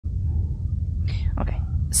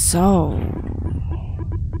So,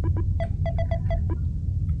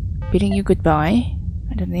 bidding you goodbye.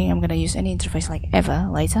 I don't think I'm gonna use any interface like ever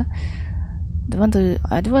later. The one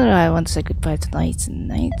I want to say goodbye tonight.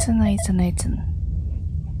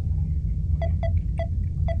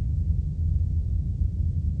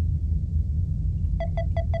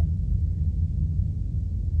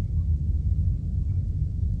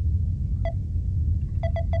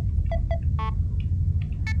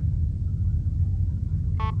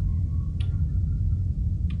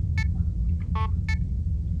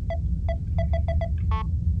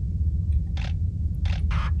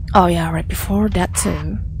 Oh yeah, right before that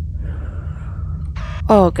too.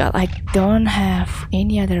 Oh god, I don't have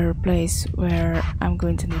any other place where I'm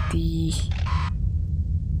going to need the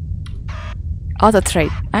auto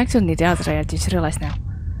trade. I actually need the auto trade, I just realized now.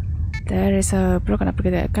 There is a broken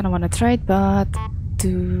upgrade that I kinda wanna trade, but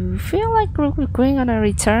to feel like we're going on a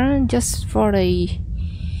return just for a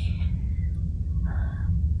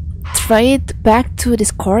trade back to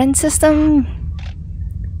this current system,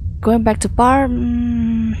 going back to par,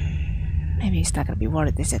 maybe it's not gonna be worth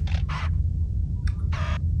it, is it?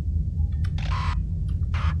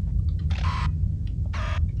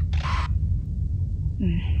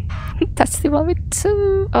 That's the one with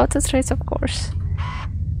 2 auto trades, of course.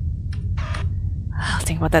 I'll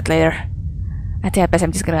think about that later. I think at best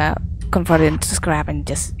I'm just gonna convert it into scrap and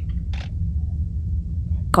just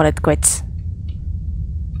call it quits.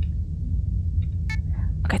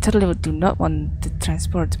 Okay, I totally do not want the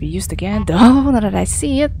transport to be used again, though, now that I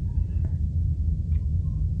see it.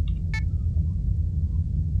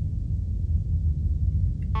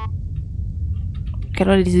 Can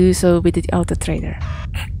only do so with the auto trader.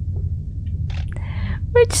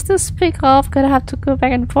 Which, to speak of, gonna have to go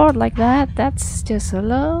back and forth like that. That's just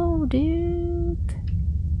hello, dude.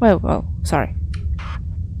 Well, sorry.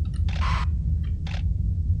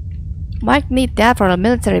 Might need that for a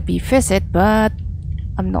military bee visit, but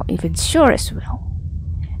I'm not even sure as well.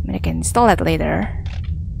 I mean, I can install that later.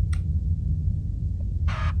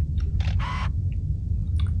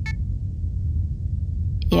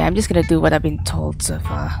 Yeah, I'm just gonna do what I've been told so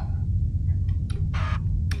far.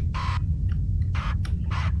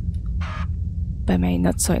 By my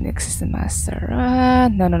not so inexistent master.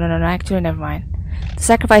 No, actually never mind. To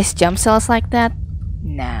sacrifice jump cells like that?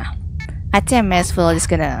 Nah. I think I may as well just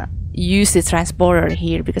gonna use the transporter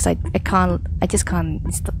here because I just can't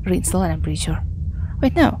reinstall it, I'm pretty sure.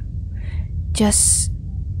 Wait, no. Just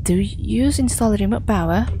do use install remote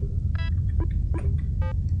power.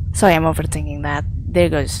 Sorry, I'm overthinking that. There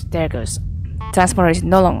goes. Transporter is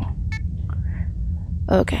no longer.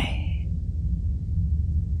 Okay.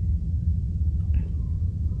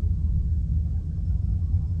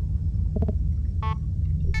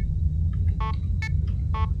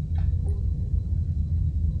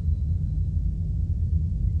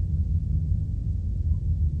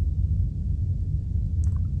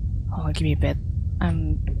 Oh, give me a bit.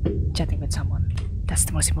 I'm chatting with someone. That's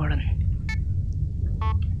the most important.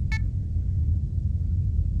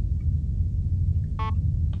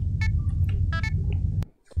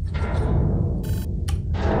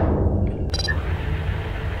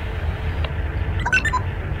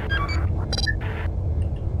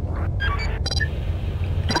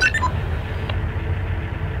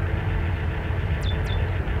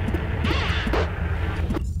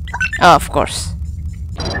 Oh, of course.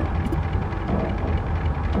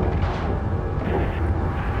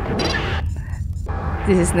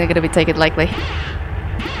 This is not gonna be taken lightly.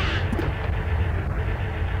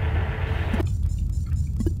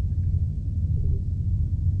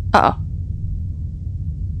 Uh-oh.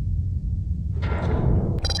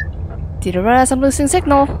 Did you realize I'm losing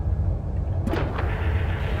signal?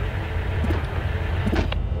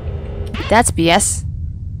 That's BS.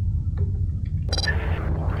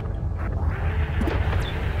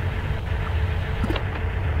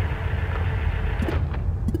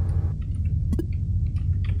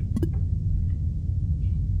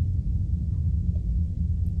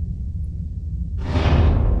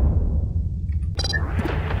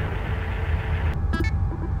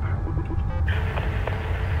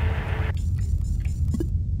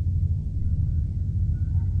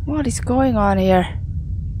 What is going on here?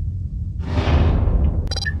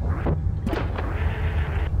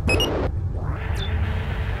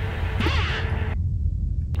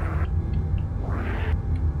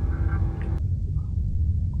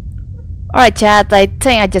 Alright chat, I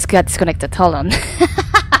think I just got disconnected, hold on.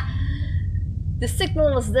 The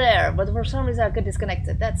signal was there, but for some reason I got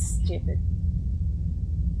disconnected, that's stupid.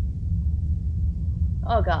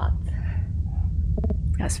 Oh god.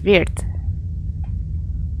 That's weird.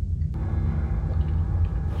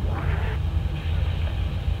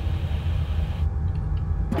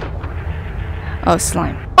 Oh,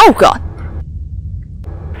 slime. Oh god!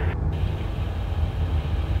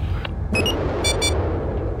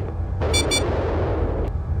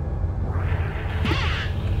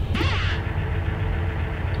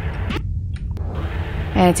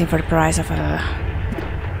 Anything for the price of a...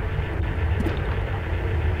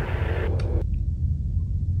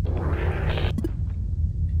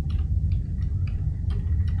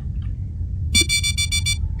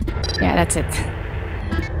 Yeah, that's it.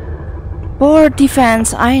 Board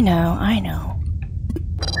defense, I know.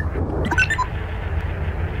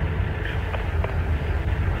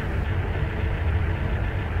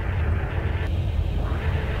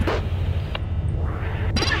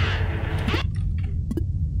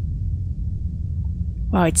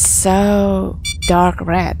 Wow, it's so dark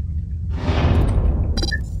red.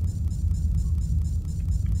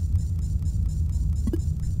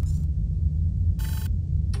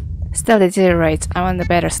 Stealth deteriorates. I want the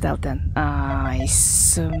better stealth then.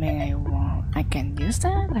 Assuming I can use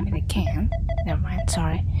that? I mean, I can. Never mind,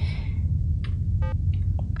 sorry.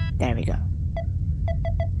 There we go.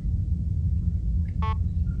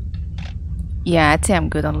 Yeah, I'd say I'm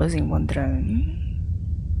good on losing one drone.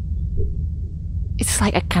 It's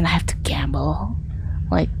like I kinda have to gamble.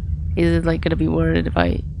 Like, is it like gonna be worth it if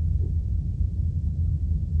I...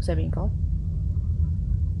 What's that being called?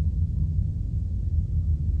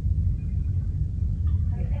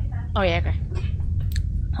 Oh yeah, okay.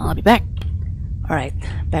 I'll be back. Alright,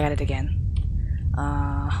 back at it again.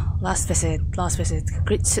 Last visit,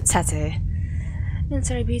 great Satyr.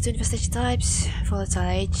 Military beats, infestation types, volatile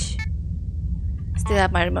age. Still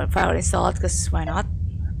have my remote power installed, because why not?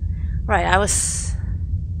 Right, I was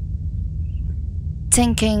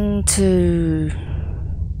thinking to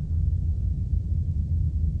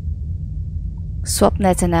swap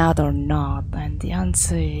Nathan out or not, and the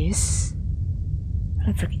answer is I'm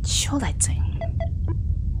not freaking sure that thing.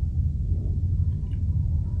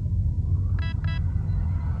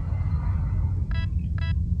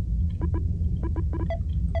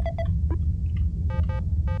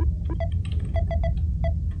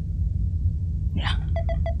 Yeah.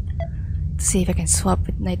 See if I can swap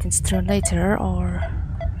with Nathan's drone later, or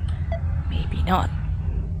maybe not.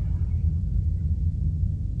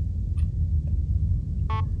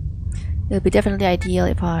 It'll be definitely ideal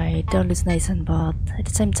if I don't lose Nathan, but at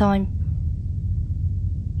the same time,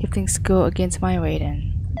 if things go against my way,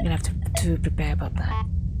 then I'm gonna have to prepare about that.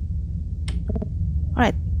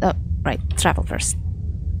 Alright, right, travel first.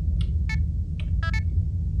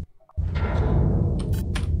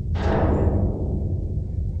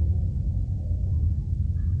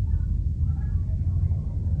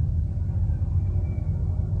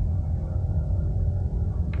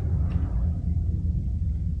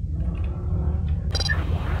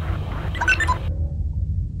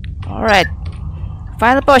 Alright,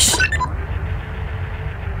 final push.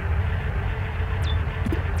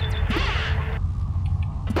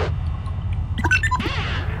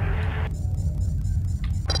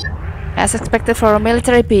 As expected for a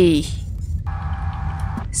military bee.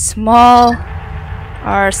 Small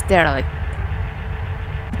or sterile.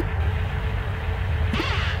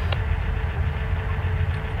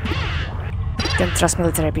 Don't trust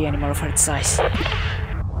military bee anymore for its size.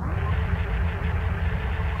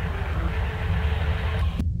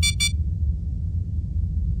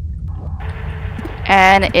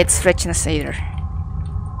 And its richness either.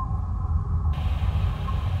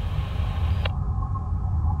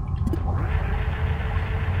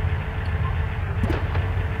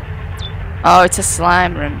 Oh, it's a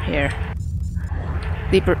slime room here.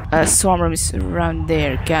 The swarm room is around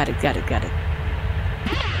there. Got it.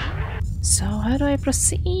 So how do I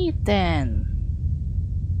proceed then?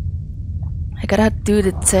 I gotta do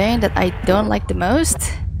the thing that I don't like the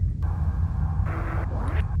most.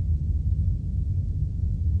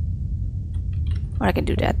 Or I can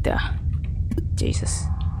do that though. Jesus.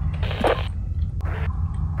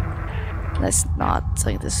 Let's not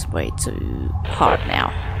take this way too hard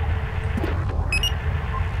now.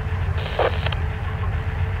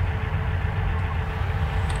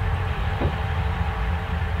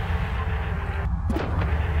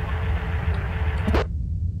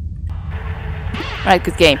 Right,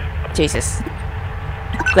 good game. Jesus.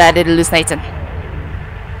 Glad I didn't lose Nathan.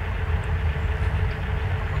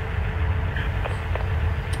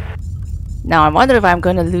 Now I wonder if I'm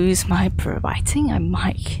gonna lose my probe. I think I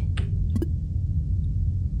might.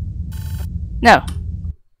 No.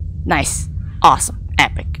 Nice. Awesome.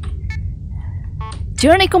 Epic.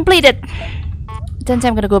 Journey completed! Then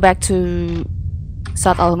I'm gonna go back to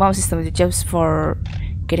South Alabama system just for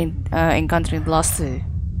getting encountering the lost two.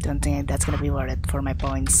 Don't think that's gonna be worth it for my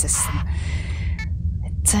point system.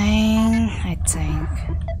 think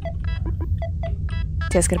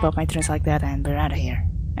just gonna pop my turns like that and we're out of here.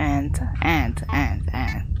 And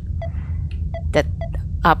that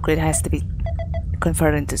upgrade has to be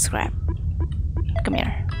converted into scrap. Come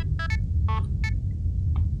here.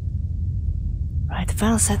 Right, the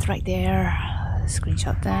file set right there.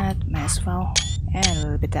 Screenshot that, may as well. And a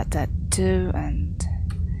little bit that too, and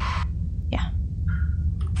yeah.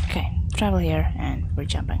 Okay, travel here and we're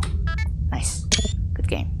jumping. Nice. Good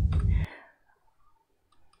game.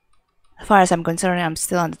 As far as I'm concerned, I'm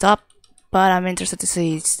still on the top, but I'm interested to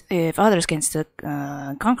see if others can still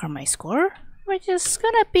conquer my score, which is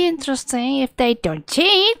gonna be interesting if they don't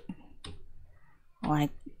cheat.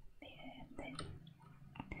 Like,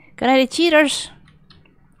 good idea, cheaters.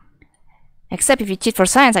 Except if you cheat for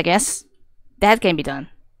science, I guess. That can be done.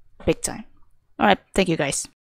 Big time. Alright, thank you guys.